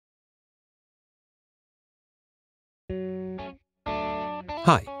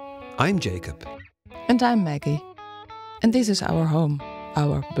Hi, I'm Jacob. And I'm Maggie. And this is our home,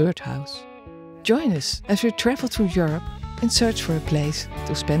 our birdhouse. Join us as we travel through Europe in search for a place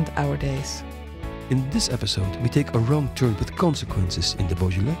to spend our days. In this episode, we take a wrong turn with consequences in the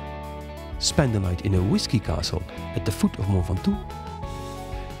Beaujolais, spend the night in a whiskey castle at the foot of Mont Ventoux,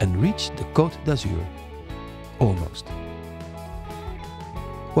 and reach the Côte d'Azur. Almost.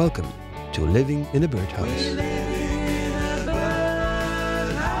 Welcome to Living in a Birdhouse.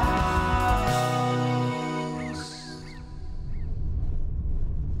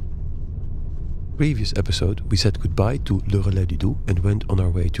 Previous episode, we said goodbye to Le Relais du Doubs and went on our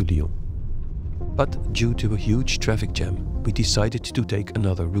way to Lyon. But due to a huge traffic jam, we decided to take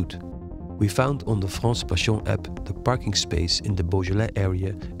another route. We found on the France Passion app the parking space in the Beaujolais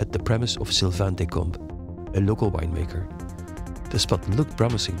area at the premise of Sylvain Descombes, a local winemaker. The spot looked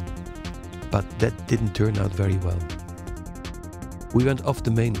promising, but that didn't turn out very well. We went off the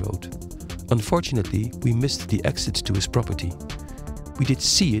main road. Unfortunately, we missed the exit to his property. We did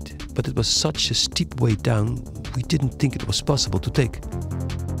see it, but it was such a steep way down, we didn't think it was possible to take.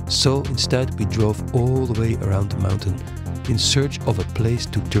 So instead we drove all the way around the mountain in search of a place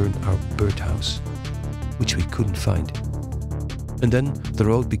to turn our birdhouse, which we couldn't find. And then the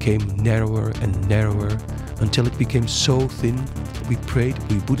road became narrower and narrower until it became so thin we prayed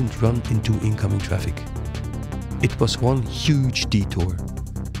we wouldn't run into incoming traffic. It was one huge detour.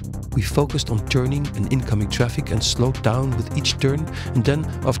 We focused on turning and incoming traffic and slowed down with each turn, and then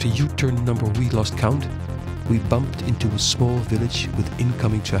after U-turn number we lost count, we bumped into a small village with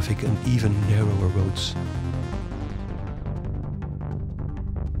incoming traffic and even narrower roads.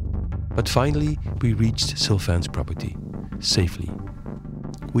 But finally we reached Sylvain's property, safely.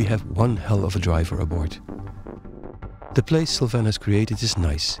 We have one hell of a driver aboard. The place Sylvain has created is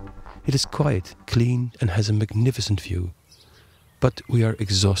nice. It is quiet, clean and has a magnificent view. But we are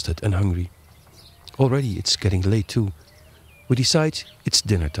exhausted and hungry. Already it's getting late too. We decide it's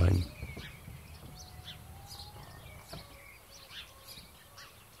dinner time.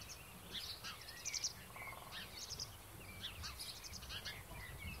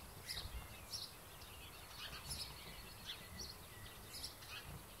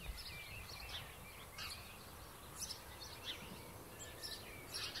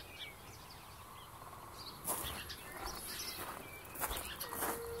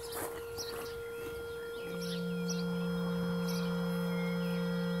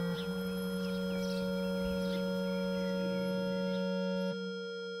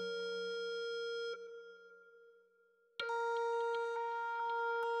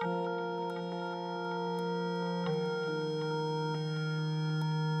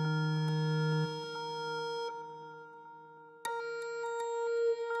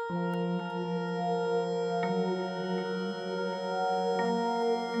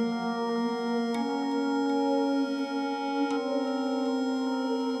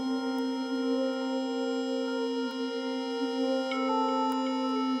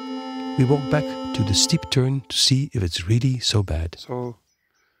 We walk back to the steep turn to see if it's really so bad. So,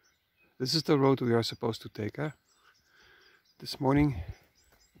 this is the road we are supposed to take, huh? This morning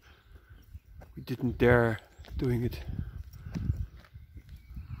we didn't dare doing it.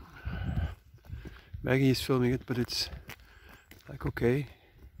 Maggie is filming it, but it's like, okay,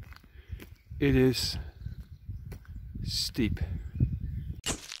 it is steep.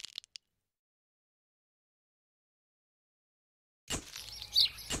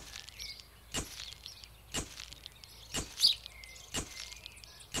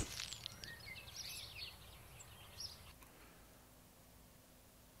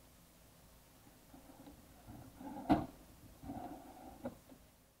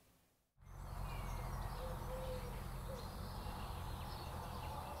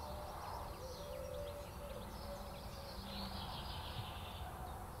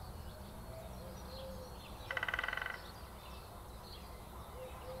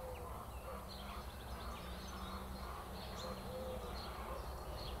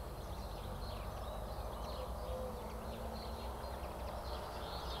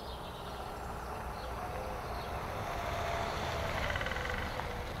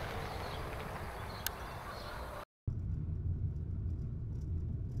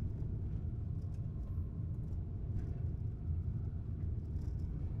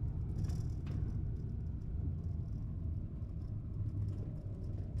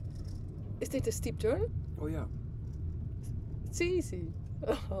 Is dit een steep turn? Oh ja. It's easy.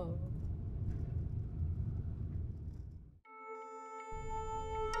 Oh.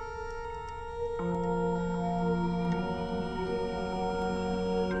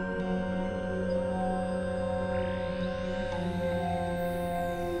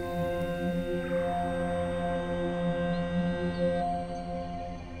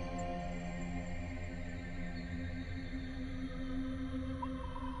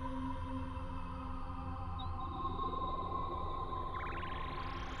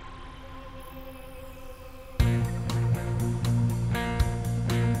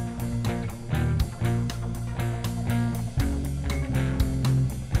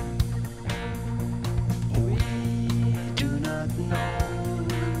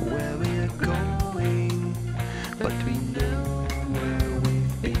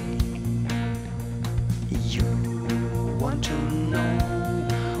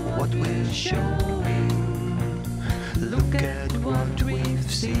 showing. Look at what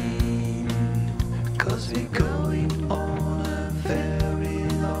we've seen, 'cause we're going on a very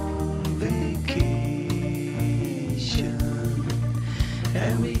long vacation,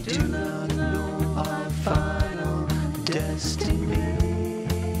 and we do not know our final destination.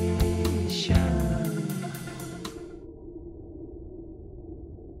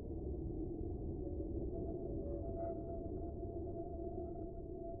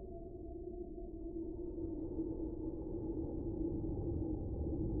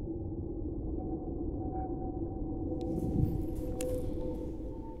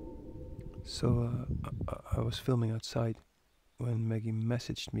 So I was filming outside when Maggie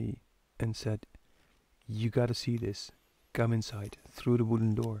messaged me and said, "You gotta see this. Come inside through the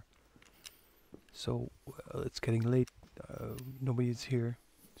wooden door." So it's getting late. Nobody is here.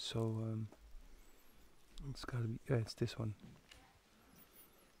 So it's gotta be. Yeah, it's this one.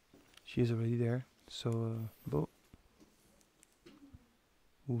 She is already there. So bon.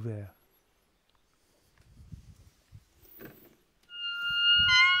 Ouvert.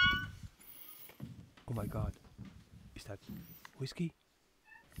 Oh my God. Is that whiskey?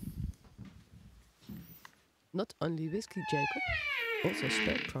 Not only whiskey, Jacob, also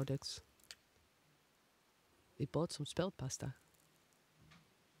spelt products. We bought some spelt pasta.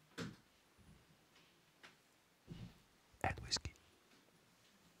 And whiskey.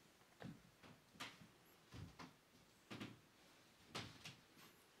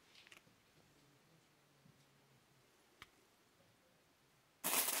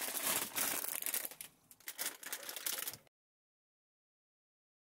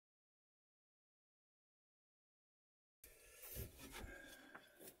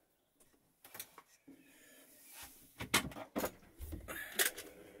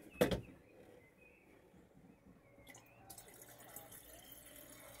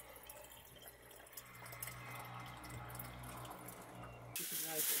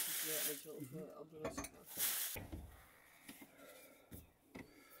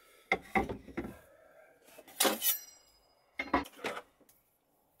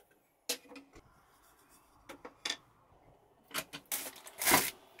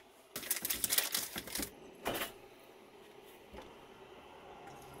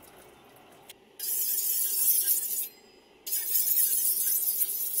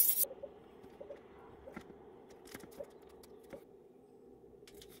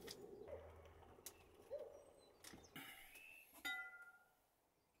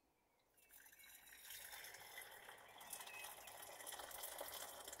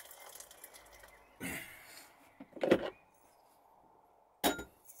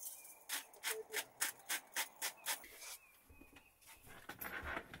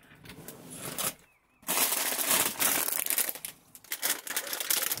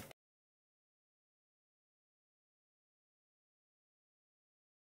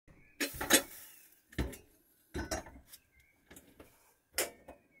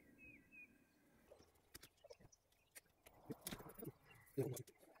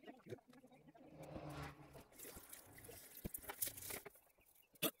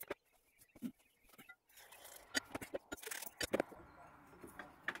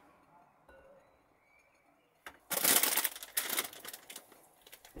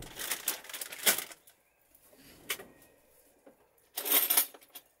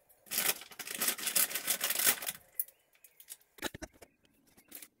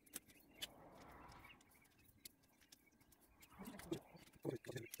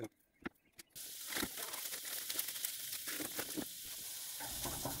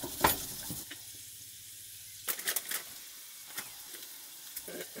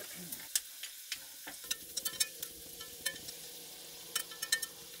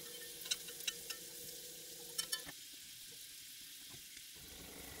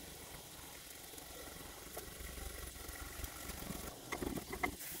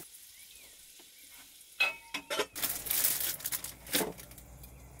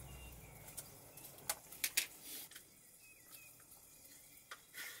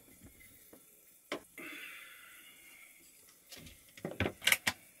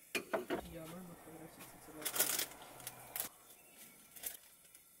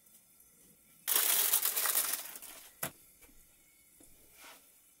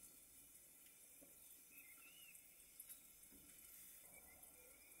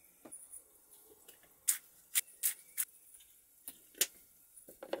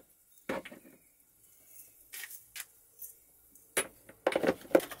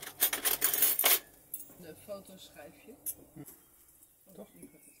 fotoschijfje. Toch?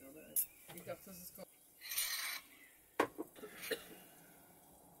 Ik had het wel eruit. Ik dacht dat het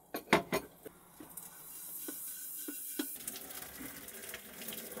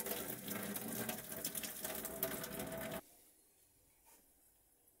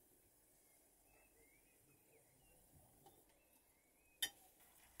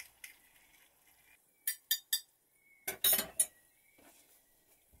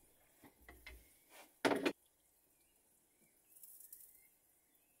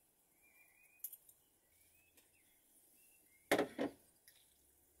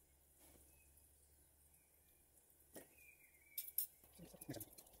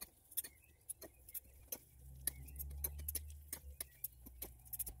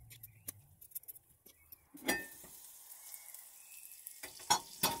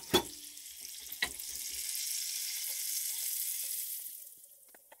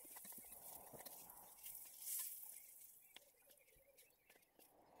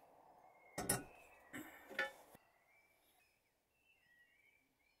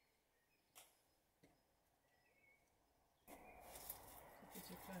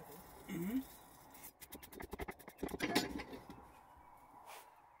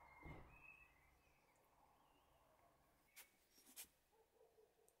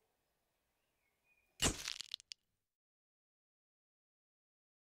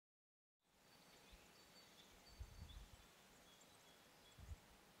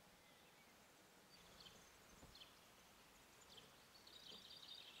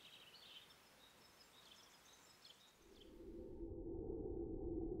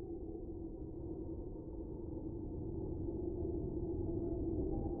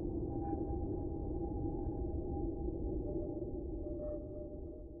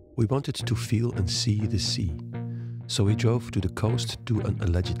We wanted to feel and see the sea, so we drove to the coast to an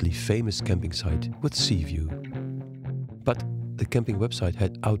allegedly famous camping site with sea view. But the camping website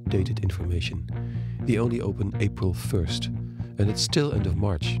had outdated information. They only open April 1st, and it's still end of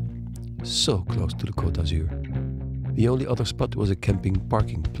March. So close to the Côte d'Azur. The only other spot was a camping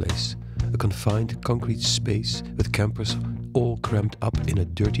parking place, a confined concrete space with campers all crammed up in a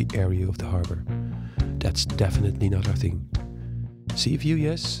dirty area of the harbor. That's definitely not our thing. Sea view,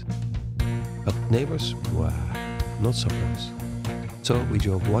 yes, but neighbors, wow, not so close. So we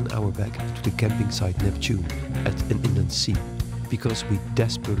drove 1 hour back to the camping site Neptune at an inland sea, because we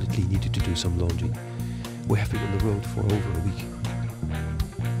desperately needed to do some laundry. We have been on the road for over a week.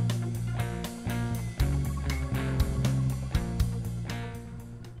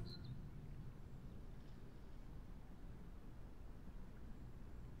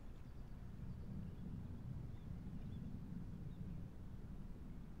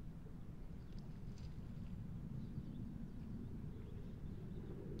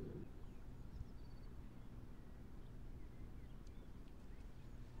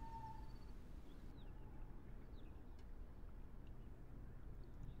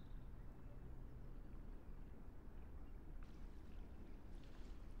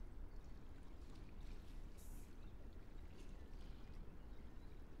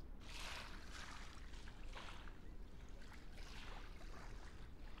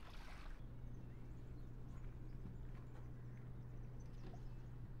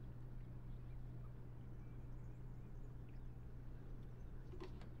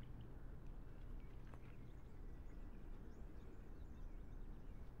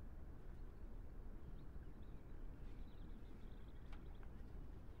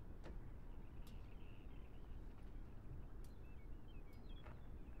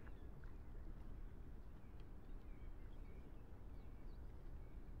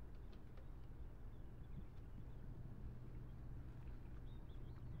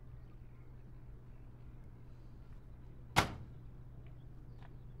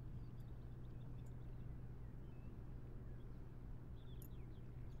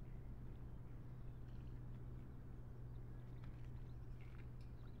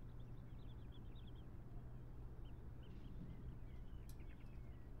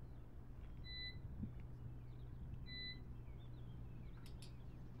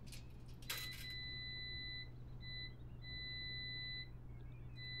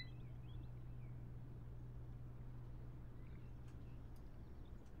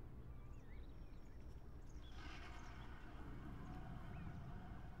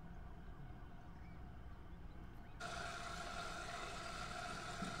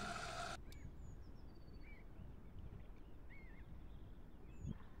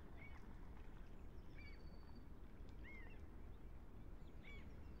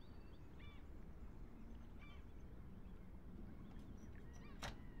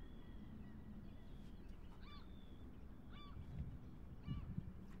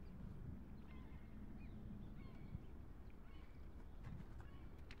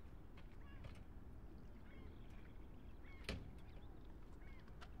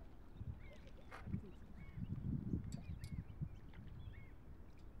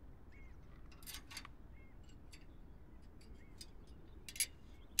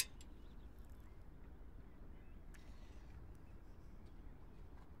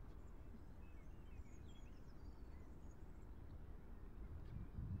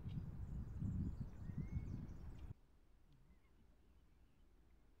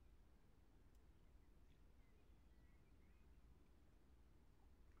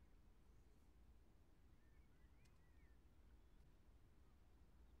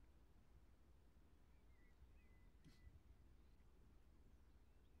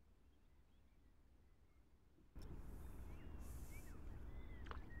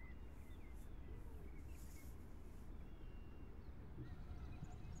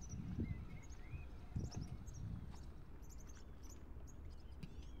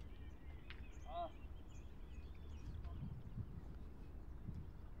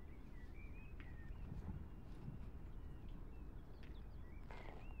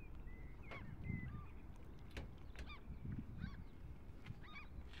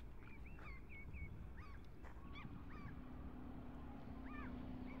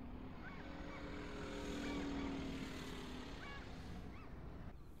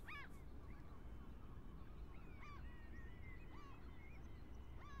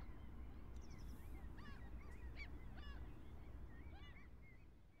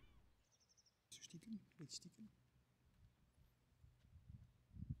 stiekem, beetje stiekem.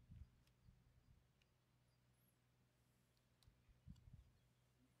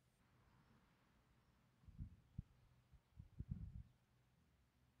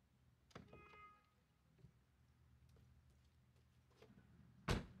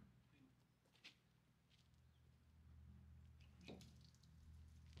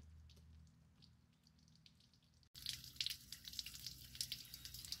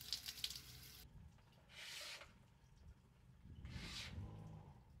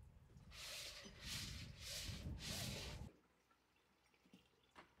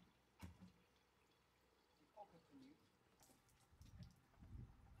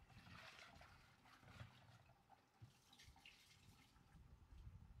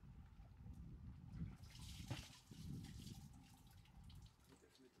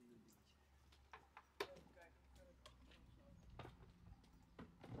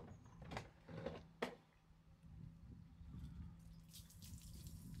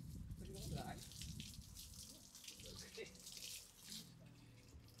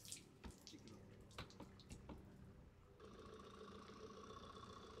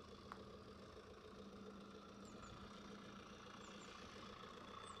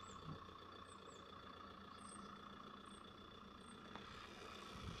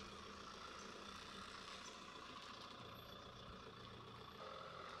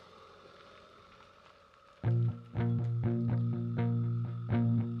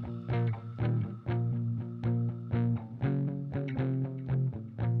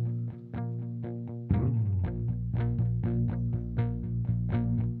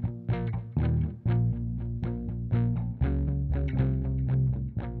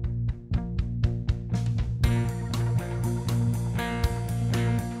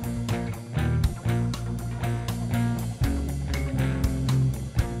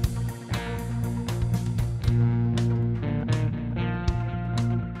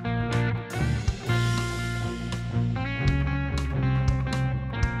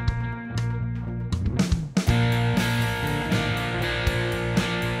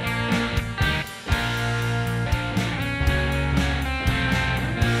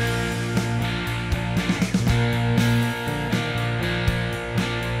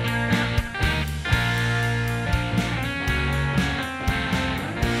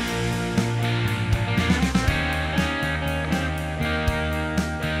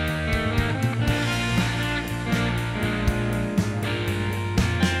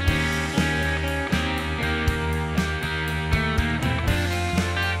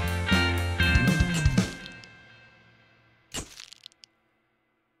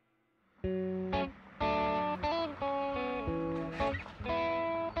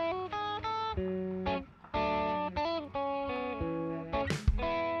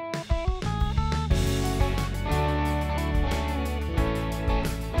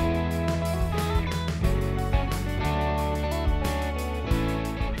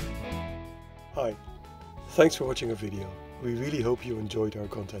 Hi, thanks for watching our video. We really hope you enjoyed our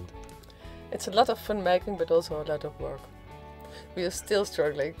content. It's a lot of fun making, but also a lot of work. We are still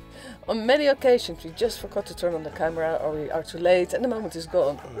struggling. On many occasions we just forgot to turn on the camera, or we are too late and the moment is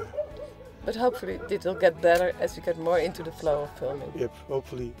gone. But hopefully it will get better as we get more into the flow of filming. Yep,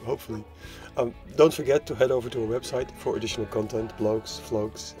 hopefully. Don't forget to head over to our website for additional content, blogs,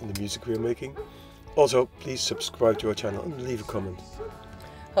 vlogs and the music we are making. Also, please subscribe to our channel and leave a comment.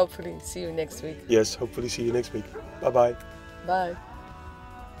 Hopefully see you next week. Yes, hopefully see you next week. Bye bye. Bye.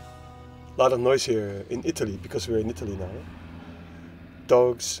 A lot of noise here in Italy, because we're in Italy now.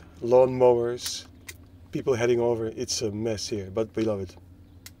 Dogs, lawn mowers, people heading over. It's a mess here, but we love it.